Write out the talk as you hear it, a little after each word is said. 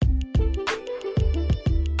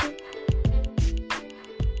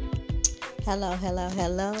Hello,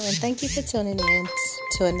 and thank you for tuning in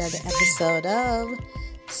to another episode of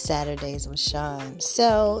Saturdays with Sean.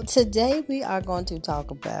 So today we are going to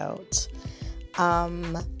talk about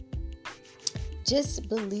just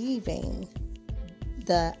believing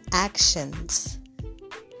the actions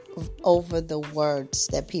over the words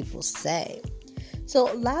that people say.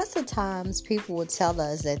 So lots of times people will tell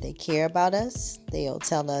us that they care about us. They'll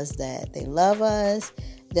tell us that they love us.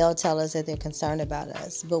 They'll tell us that they're concerned about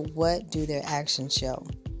us. But what do their actions show?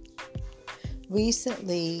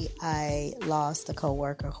 Recently, I lost a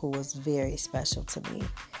coworker who was very special to me.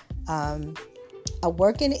 I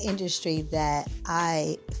work in an industry that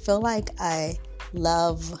I feel like I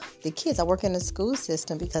love the kids. I work in the school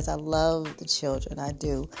system because I love the children. I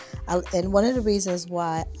do. And one of the reasons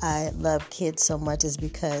why I love kids so much is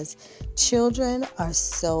because children are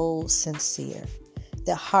so sincere.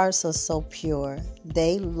 Their hearts are so pure.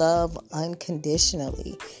 They love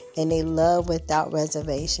unconditionally and they love without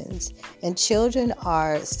reservations. And children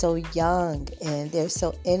are so young and they're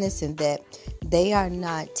so innocent that they are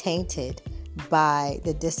not tainted by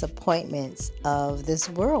the disappointments of this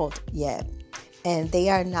world yet. And they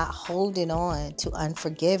are not holding on to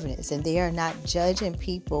unforgiveness, and they are not judging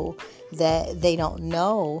people that they don't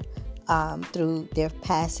know through their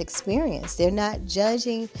past experience. They're not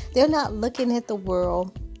judging, they're not looking at the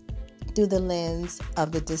world through the lens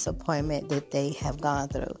of the disappointment that they have gone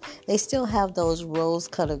through. They still have those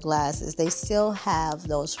rose-colored glasses. They still have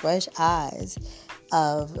those fresh eyes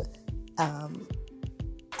of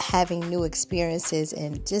having new experiences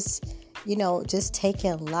and just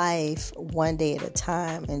taking life one day at a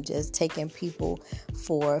time and just taking people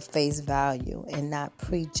for face value and not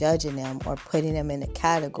prejudging them or putting them in a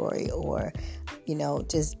category or,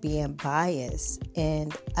 just being biased.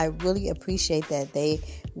 And I really appreciate that they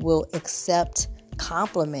will accept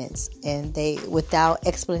compliments and they without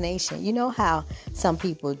explanation. You know how some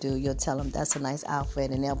people do. You'll tell them that's a nice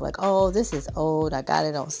outfit and they'll be like, oh, this is old, I got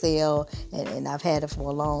it on sale and I've had it for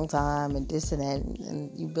a long time and this and that,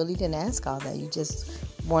 and you really didn't ask all that. You just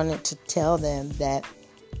wanted to tell them that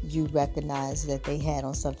you recognize that they had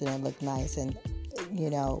on something that looked nice, and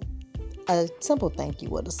a simple thank you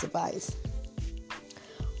would have sufficed.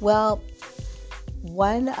 Well,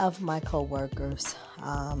 one of my coworkers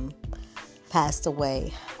passed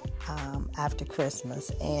away after Christmas.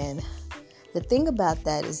 And the thing about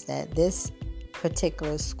that is that this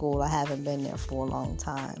particular school, I haven't been there for a long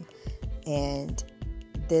time. And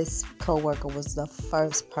this coworker was the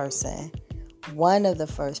first person, one of the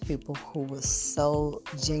first people who was so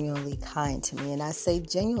genuinely kind to me. And I say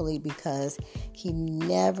genuinely because he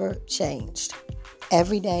never changed.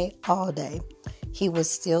 Every day, all day, he was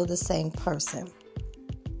still the same person.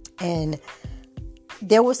 And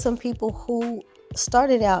there were some people who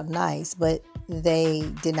started out nice, but they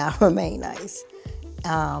did not remain nice.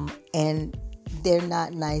 And they're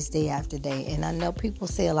not nice day after day. And I know people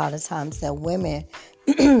say a lot of times that women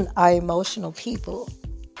are emotional people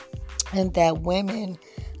and that women,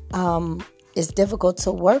 it's difficult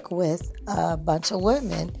to work with a bunch of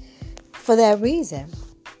women for that reason.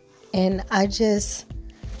 And I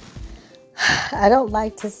don't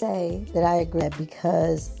like to say that I agree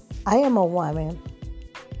because I am a woman.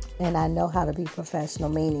 And I know how to be professional,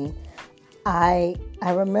 meaning I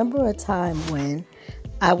remember a time when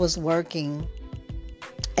I was working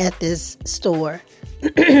at this store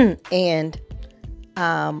and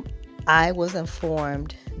I was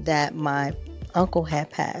informed that my uncle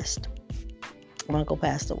had passed. My uncle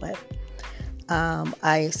passed away.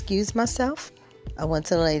 I excused myself. I went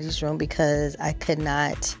to the ladies' room because I could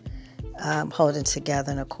not hold it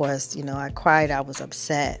together. And of course, I cried. I was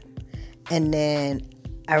upset. And then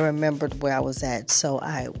I remembered where I was at, so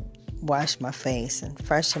I washed my face and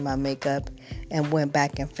freshened my makeup and went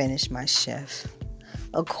back and finished my shift.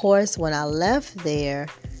 Of course, when I left there,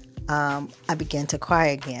 I began to cry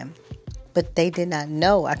again. But they did not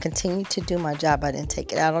know. I continued to do my job. I didn't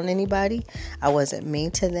take it out on anybody. I wasn't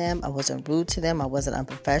mean to them. I wasn't rude to them. I wasn't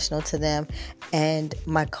unprofessional to them. And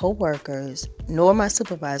my coworkers, nor my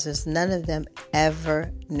supervisors, none of them ever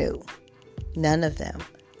knew. None of them.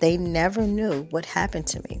 They never knew what happened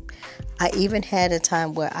to me. I even had a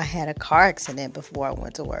time where I had a car accident before I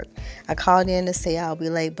went to work. I called in to say I'll be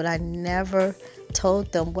late, but I never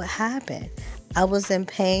told them what happened. I was in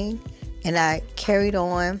pain and I carried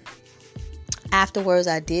on. Afterwards,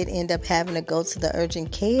 I did end up having to go to the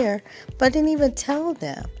urgent care, but I didn't even tell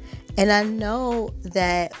them. And I know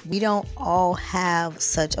that we don't all have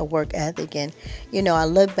such a work ethic. And, I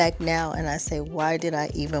look back now and I say, why did I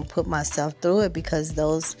even put myself through it? Because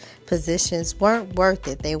those positions weren't worth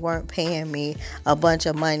it. They weren't paying me a bunch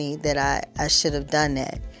of money that I should have done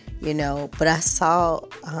that. But I saw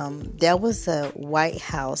there was a White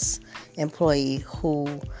House employee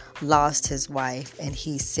who lost his wife, and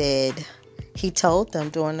he told them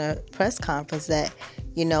during a press conference that,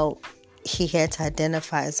 he had to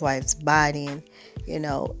identify his wife's body, and,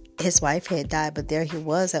 his wife had died, but there he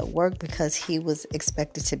was at work because he was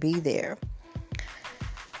expected to be there.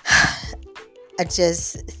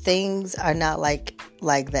 Things are not like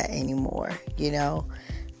that anymore.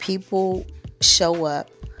 People show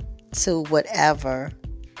up to whatever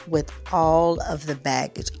with all of the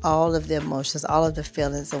baggage, all of the emotions, all of the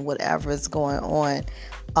feelings, and whatever is going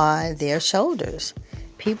on their shoulders.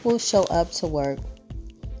 People show up to work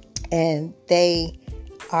and they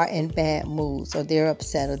are in bad moods, or they're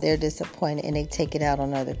upset, or they're disappointed, and they take it out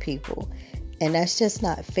on other people. And that's just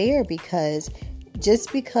not fair, because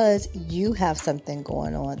just because you have something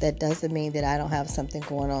going on, that doesn't mean that I don't have something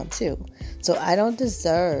going on too. So I don't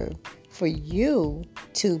deserve for you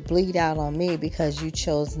to bleed out on me because you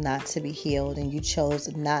chose not to be healed and you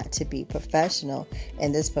chose not to be professional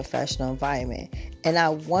in this professional environment. And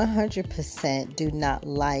I 100% do not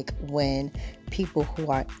like when people who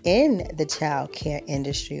are in the child care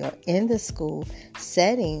industry or in the school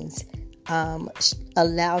settings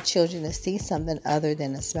allow children to see something other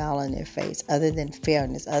than a smile on their face, other than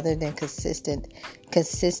fairness, other than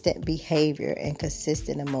consistent behavior and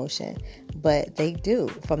consistent emotion. But they do,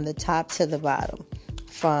 from the top to the bottom,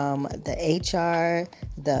 from the HR,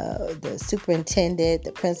 the superintendent,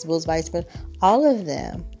 the principals, vice principal, all of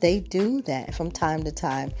them, they do that from time to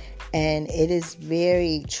time. And it is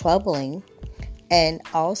very troubling and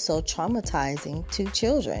also traumatizing to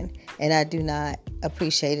children. And I do not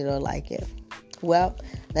appreciate it or like it. Well,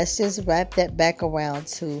 let's just wrap that back around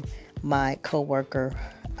to my coworker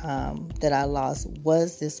that I lost.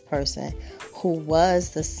 Was this person who was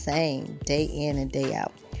the same day in and day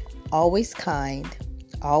out. Always kind,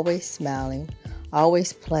 always smiling,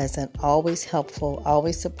 always pleasant, always helpful,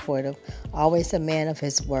 always supportive, always a man of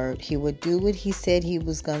his word. He would do what he said he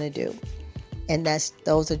was going to do. And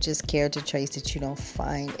those are just character traits that you don't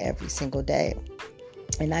find every single day.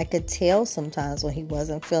 And I could tell sometimes when he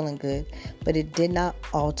wasn't feeling good, but it did not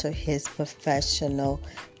alter his professional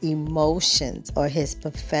emotions or his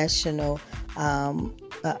professional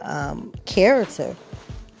character.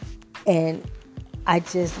 And I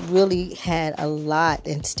just really had a lot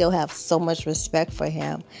and still have so much respect for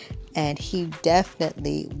him. And he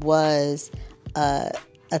definitely was a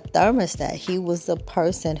thermostat. He was the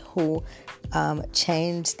person who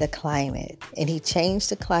changed the climate, and he changed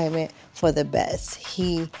the climate for the best.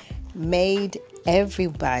 He made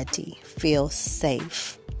everybody feel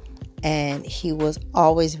safe, and he was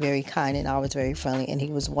always very kind and always very friendly, and he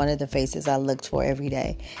was one of the faces I looked for every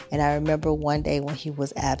day. And I remember one day when he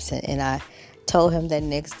was absent, and I told him that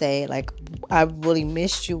next day, like, I really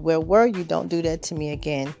missed you. Where were you? Don't do that to me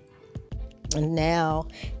again. And now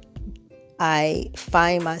I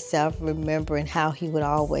find myself remembering how he would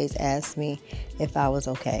always ask me if I was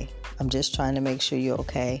okay. I'm just trying to make sure you're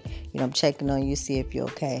okay. I'm checking on you, see if you're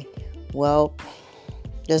okay. Well,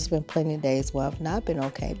 there's been plenty of days where I've not been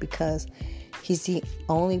okay, because he's the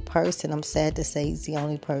only person, I'm sad to say, he's the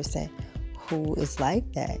only person who is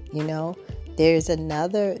like that. There is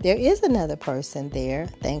another person there,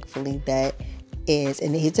 thankfully, that is,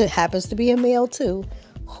 and he happens to be a male too,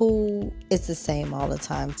 who is the same all the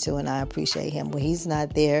time too, and I appreciate him when he's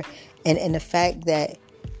not there. And the fact that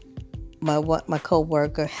my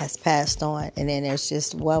coworker has passed on, and then there's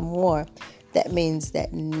just one more, that means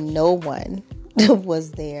that no one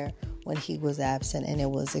was there when he was absent, and it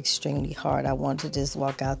was extremely hard. I wanted to just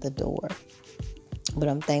walk out the door. But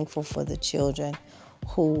I'm thankful for the children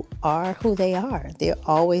who are who they are. They're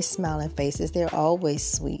always smiling faces. They're always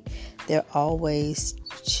sweet. They're always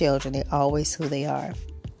children. They're always who they are.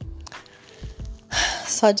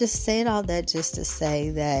 So I just said all that just to say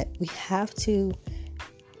that we have to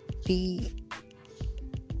be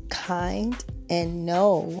kind and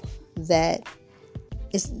know that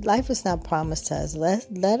life is not promised to us.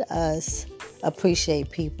 Let us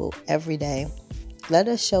appreciate people every day. Let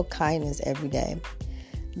us show kindness every day.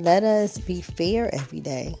 Let us be fair every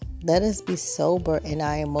day. Let us be sober in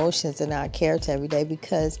our emotions and our character every day,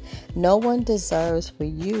 because no one deserves for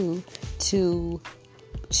you to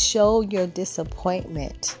show your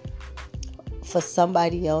disappointment for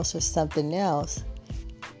somebody else or something else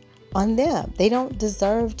on them. They don't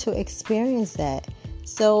deserve to experience that.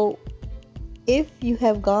 So if you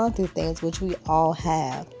have gone through things, which we all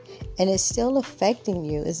have, and it's still affecting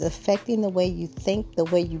you, it's affecting the way you think, the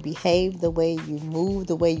way you behave, the way you move,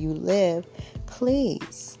 the way you live,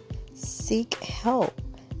 please seek help.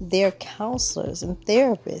 There are counselors and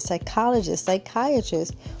therapists, psychologists,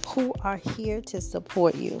 psychiatrists who are here to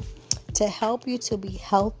support you, to help you to be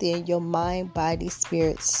healthy in your mind, body,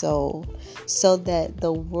 spirit, soul, so that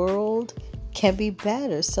the world can be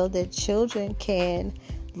better, so that children can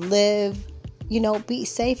live, be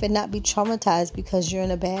safe and not be traumatized because you're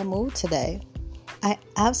in a bad mood today. I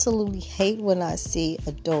absolutely hate when I see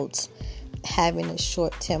adults having a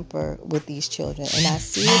short temper with these children, and I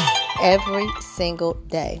see it every single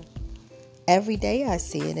day. Every day I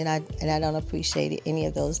see it, and I don't appreciate it any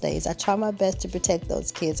of those days. I try my best to protect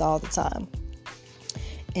those kids all the time,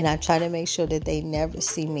 and I try to make sure that they never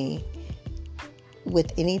see me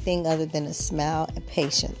with anything other than a smile and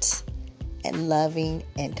patience and loving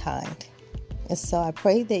and kind. And so I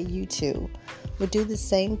pray that you too will do the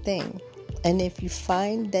same thing. And if you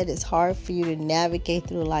find that it's hard for you to navigate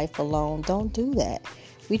through life alone, don't do that.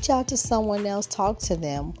 Reach out to someone else, talk to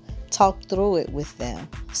them, talk through it with them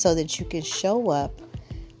so that you can show up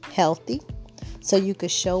healthy, so you can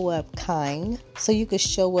show up kind, so you can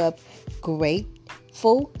show up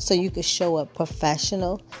grateful, so you can show up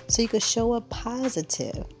professional, so you can show up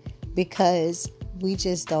positive, because we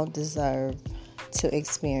just don't deserve to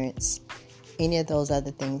experience any of those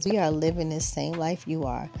other things. We are living the same life you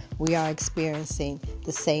are. We are experiencing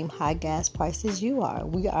the same high gas prices you are.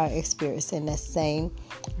 We are experiencing the same,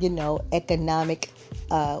 economic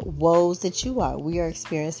woes that you are. We are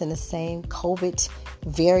experiencing the same COVID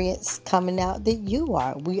variants coming out that you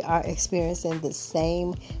are. We are experiencing the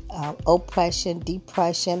same oppression,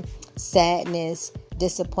 depression, sadness,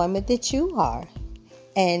 disappointment that you are.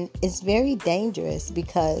 And it's very dangerous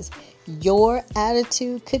because your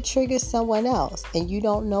attitude could trigger someone else, and you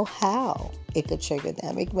don't know how it could trigger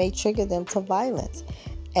them. It may trigger them to violence.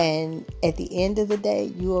 And at the end of the day,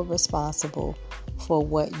 you are responsible for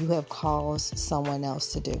what you have caused someone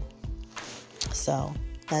else to do. So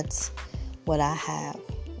that's what I have.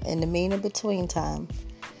 In the mean and between time,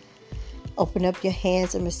 open up your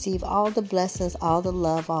hands and receive all the blessings, all the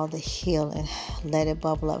love, all the healing. Let it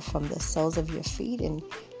bubble up from the soles of your feet and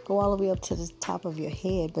go all the way up to the top of your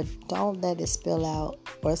head, but don't let it spill out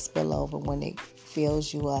or spill over when it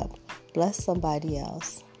fills you up. Bless somebody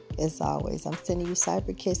else. As always, I'm sending you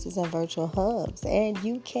cyber kisses and virtual hugs, and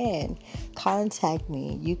you can contact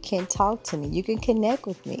me. You can talk to me. You can connect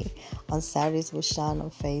with me on Saturdays with Sean on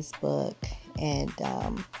Facebook, and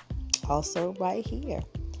also right here.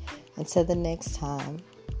 Until the next time,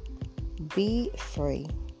 be free.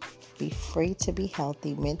 Be free to be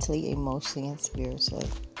healthy mentally, emotionally, and spiritually.